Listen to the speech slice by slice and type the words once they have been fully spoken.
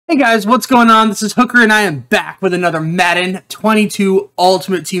Hey guys, what's going on? This is Hooker and I am back with another Madden 22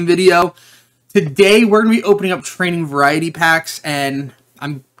 Ultimate Team video. Today we're going to be opening up training variety packs and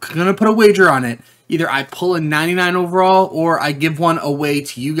I'm going to put a wager on it. Either I pull a 99 overall or I give one away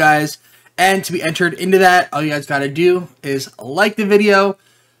to you guys. And to be entered into that, all you guys got to do is like the video,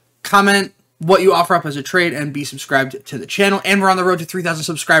 comment what you offer up as a trade, and be subscribed to the channel. And we're on the road to 3,000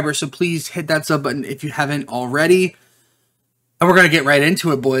 subscribers, so please hit that sub button if you haven't already. And we're going to get right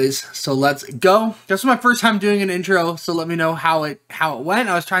into it, boys. So let's go. This was my first time doing an intro, so let me know how it went.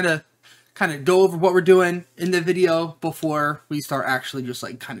 I was trying to kind of go over what we're doing in the video before we start actually just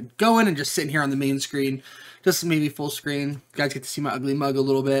like kind of going and just sitting here on the main screen. Just maybe full screen. You guys get to see my ugly mug a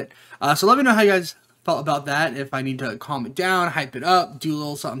little bit. So let me know how you guys felt about that. If I need to calm it down, hype it up, do a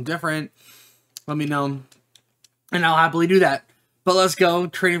little something different, let me know. And I'll happily do that. But let's go.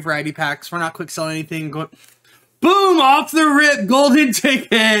 Trading variety packs. We're not quick selling anything. Boom! Off the rip, golden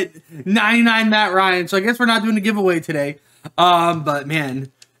ticket, 99 Matt Ryan. So I guess we're not doing a giveaway today. But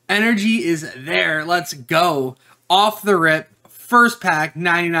man, energy is there. Let's go. Off the rip, first pack,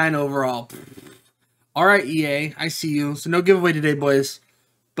 99 overall. All right, EA, I see you. So no giveaway today, boys.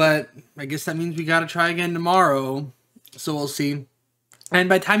 But I guess that means we got to try again tomorrow. So we'll see. And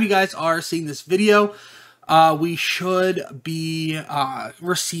by the time you guys are seeing this video, we should be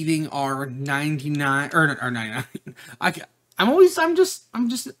receiving our 99 or 99. I'm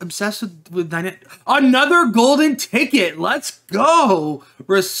just obsessed with 99. Another golden ticket. Let's go,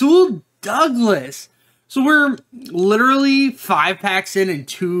 Rasul Douglas. So we're literally 5 packs in and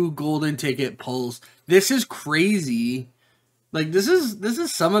 2 golden ticket pulls. This is crazy. Like this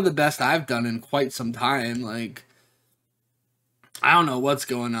is some of the best I've done in quite some time. Like I don't know what's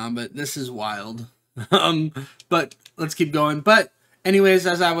going on, but this is wild. But let's keep going. But anyways,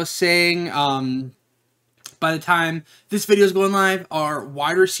 as I was saying, by the time this video is going live, our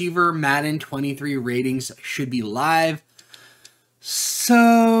wide receiver Madden 23 ratings should be live.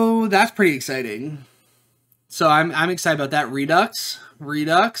 So that's pretty exciting. So I'm excited about that. Redux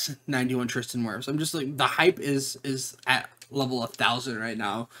 91 Tristan Wirfs. I'm just like, the hype is at level 1,000 right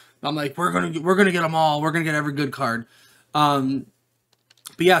now. I'm like, we're gonna get them all. We're gonna get every good card.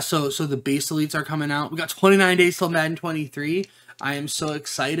 But yeah, so the base elites are coming out. We got 29 days till Madden 23. I am so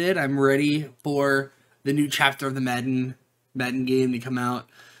excited. I'm ready for the new chapter of the Madden game to come out.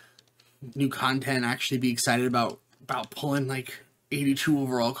 New content. Actually be excited about pulling like 82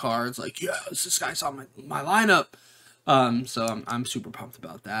 overall cards. Like, yes, this guy's on my lineup. So I'm super pumped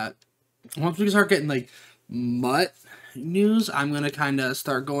about that. Once we start getting like MUT news, I'm gonna kind of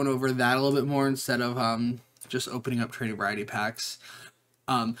start going over that a little bit more instead of just opening up trading variety packs.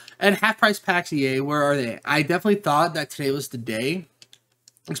 And half price packs, EA, where are they? I definitely thought that today was the day,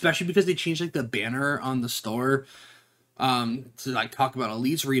 especially because they changed like the banner on the store to like talk about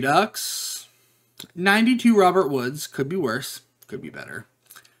elites. Redux 92 Robert Woods, could be worse, could be better.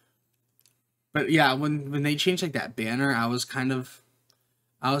 But yeah, when they changed like that banner, I was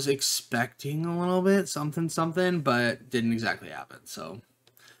expecting a little bit something, but didn't exactly happen. So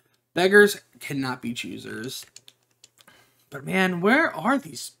beggars cannot be choosers. But man, where are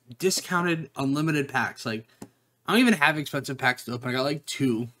these discounted unlimited packs? Like, I don't even have expensive packs to open. I got like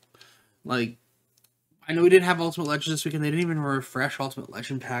 2. Like, I know we didn't have Ultimate Legends this weekend. They didn't even refresh Ultimate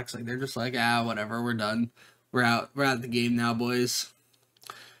Legend packs. Like, they're just like, whatever, we're done. We're out the game now, boys.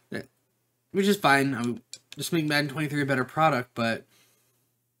 Which is fine. I mean, just make Madden 23 a better product, but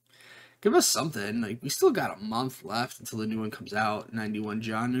give us something. Like, we still got a month left until the new one comes out. 91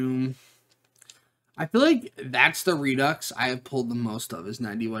 Jonnu. I feel like that's the Redux I have pulled the most of, is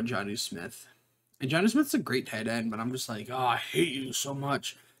 91 Jonnu Smith. And Jonnu Smith's a great tight end, but I'm just like, oh, I hate you so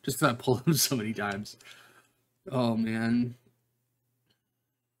much. Just because I pulled him so many times. Oh, man.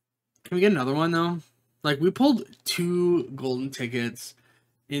 Can we get another one, though? Like, we pulled 2 golden tickets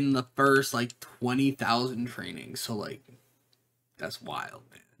in the first, like, 20,000 trainings. So, like, that's wild,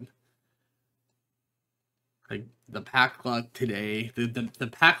 man. Like, the pack luck today, the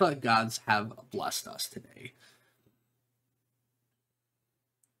pack luck gods have blessed us today.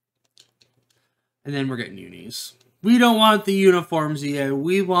 And then we're getting unis. We don't want the uniforms, EA.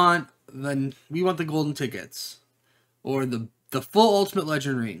 We want the golden tickets. Or the full Ultimate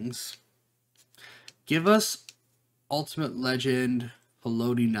Legend rings. Give us Ultimate Legend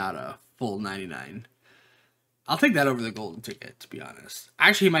Haloti Nada full 99. I'll take that over the golden ticket, to be honest.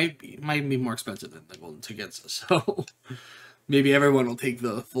 Actually, it might be more expensive than the golden tickets, so maybe everyone will take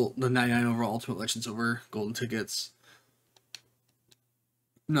the 99 overall Ultimate Legends over golden tickets.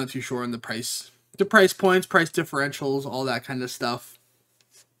 I'm not too sure on the price points, price differentials, all that kind of stuff.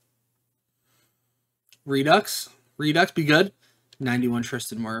 Redux, be good. 91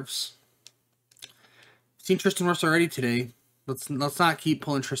 Tristan Wirfs. Seen Tristan Wirfs already today. Let's not keep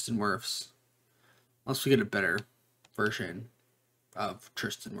pulling Tristan Wirfs. Unless we get a better version of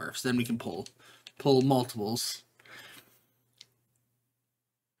Tristan Wirfs. Then we can pull multiples.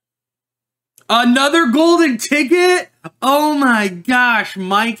 Another golden ticket? Oh my gosh,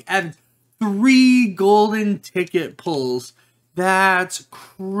 Mike Evans. 3 golden ticket pulls. That's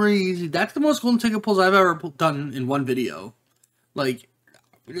crazy. That's the most golden ticket pulls I've ever done in one video. Like,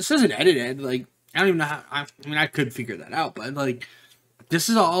 this isn't edited. Like, I don't even know how. I mean, I could figure that out, but like, this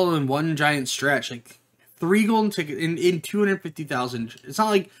is all in one giant stretch. Like, 3 golden tickets in 250,000. It's not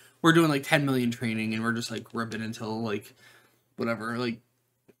like we're doing like 10 million training and we're just like ripping until like whatever. Like,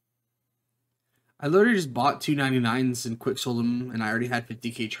 I literally just bought 299s and quick sold them, and I already had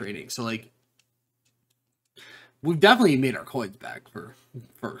 50K training. So like, we've definitely made our coins back for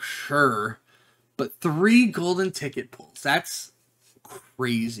sure. But 3 golden ticket pulls. That's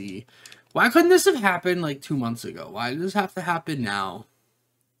crazy. Why couldn't this have happened like 2 months ago? Why does this have to happen now?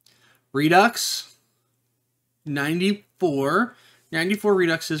 Redux. 94. 94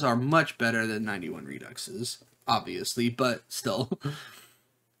 Reduxes are much better than 91 Reduxes, obviously, but still.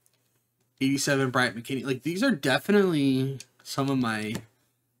 87 Bryant McKinney. Like, these are definitely some of my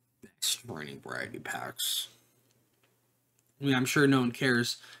best training variety packs. I mean, I'm sure no one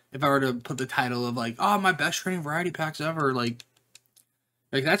cares if I were to put the title of like, oh, my best training variety packs ever. Like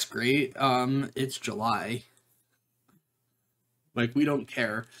that's great. It's July. Like, we don't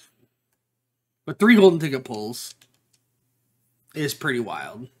care. But 3 golden ticket pulls is pretty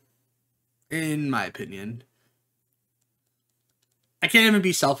wild, in my opinion. I can't even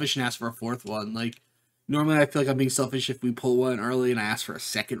be selfish and ask for a 4th one. Like, normally I feel like I'm being selfish if we pull one early and I ask for a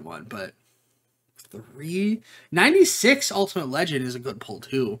 2nd one, but 3? 96 Ultimate Legend is a good pull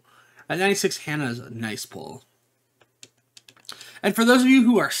too. At 96 Hannah is a nice pull. And for those of you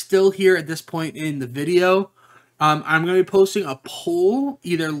who are still here at this point in the video, I'm going to be posting a poll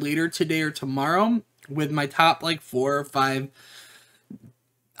either later today or tomorrow with my top like 4 or 5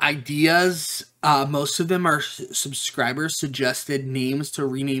 ideas. Most of them are subscribers suggested names to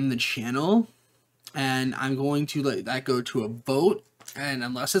rename the channel, and I'm going to let that go to a vote. And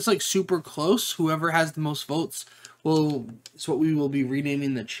unless it's like super close, whoever has the most votes is what we will be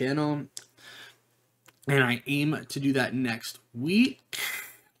renaming the channel. And I aim to do that next week.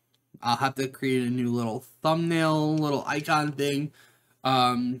 I'll have to create a new little thumbnail, little icon thing. But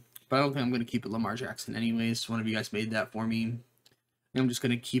I don't think I'm going to keep it Lamar Jackson anyways. One of you guys made that for me. I'm just going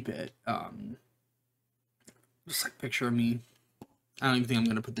to keep it just like picture of me. I don't even think I'm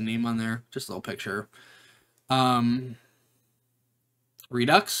going to put the name on there. Just a little picture.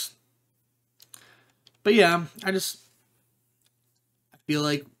 Redux. But yeah, I feel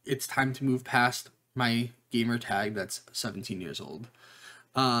like it's time to move past my gamer tag that's 17 years old.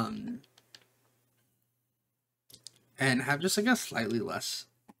 And have just like a slightly less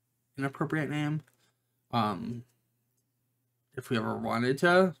inappropriate name. If we ever wanted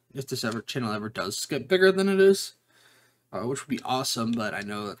to, if this channel ever does get bigger than it is, which would be awesome, but I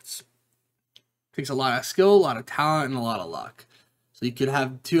know it takes a lot of skill, a lot of talent, and a lot of luck. So you could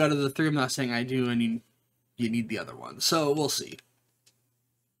have 2 out of the 3. I'm not saying I do, and you need the other one. So we'll see.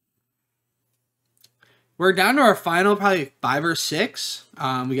 We're down to our final, probably 5 or 6.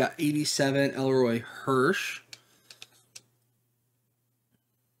 We got 87 Elroy Hirsch.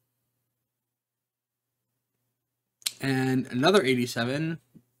 And another 87,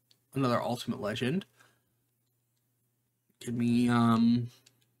 another Ultimate Legend. Give me, I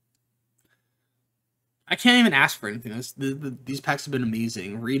can't even ask for anything. These packs have been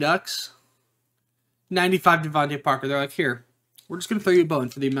amazing. Redux, 95 Devontae Parker. They're like, here, we're just going to throw you a bone.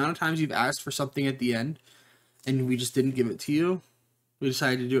 For the amount of times you've asked for something at the end, and we just didn't give it to you, we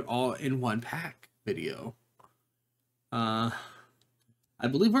decided to do it all in one pack video. I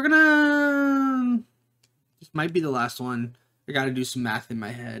believe we're gonna... This might be the last one. I got to do some math in my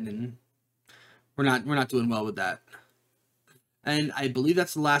head, and we're not doing well with that. And I believe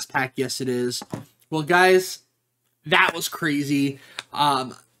that's the last pack. Yes, it is. Well, guys, that was crazy.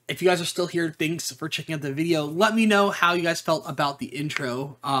 If you guys are still here, thanks for checking out the video. Let me know how you guys felt about the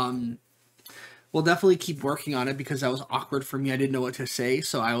intro. We'll definitely keep working on it because that was awkward for me. I didn't know what to say,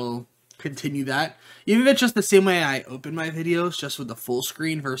 so I will continue that. Even if it's just the same way I open my videos, just with the full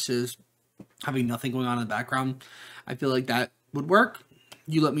screen versus having nothing going on in the background, I feel like that would work.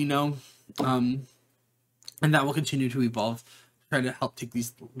 You let me know, and that will continue to evolve, trying to help take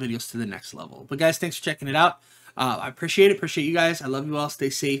these videos to the next level. But guys, thanks for checking it out. I appreciate it. Appreciate you guys. I love you all. Stay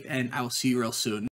safe, and I will see you real soon.